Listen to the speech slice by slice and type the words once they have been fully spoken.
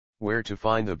Where to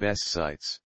find the best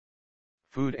sites.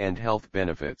 Food and health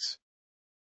benefits.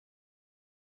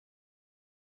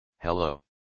 Hello.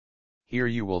 Here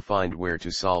you will find where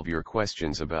to solve your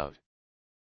questions about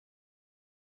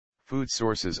food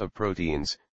sources of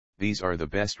proteins. These are the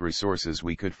best resources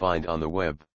we could find on the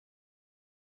web.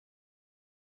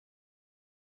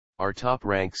 Our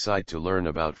top-ranked site to learn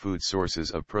about food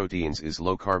sources of proteins is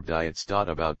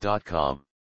lowcarbdiets.about.com.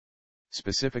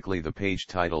 Specifically the page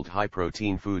titled High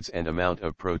Protein Foods and Amount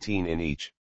of Protein in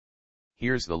Each.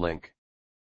 Here's the link.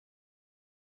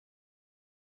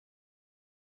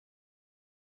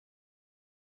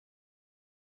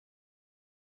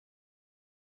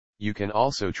 You can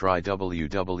also try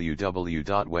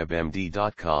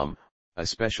www.webmd.com,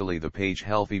 especially the page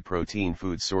Healthy Protein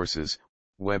Food Sources,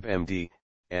 WebMD,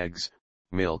 eggs,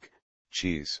 milk,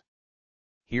 cheese.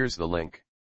 Here's the link.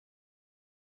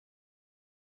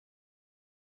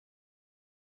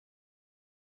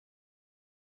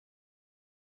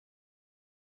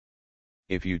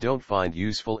 If you don't find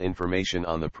useful information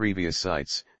on the previous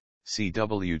sites, see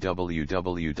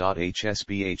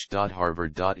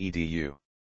www.hsbh.harvard.edu.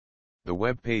 The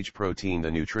web page Protein,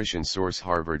 the nutrition source,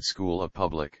 Harvard School of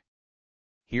Public.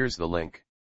 Here's the link.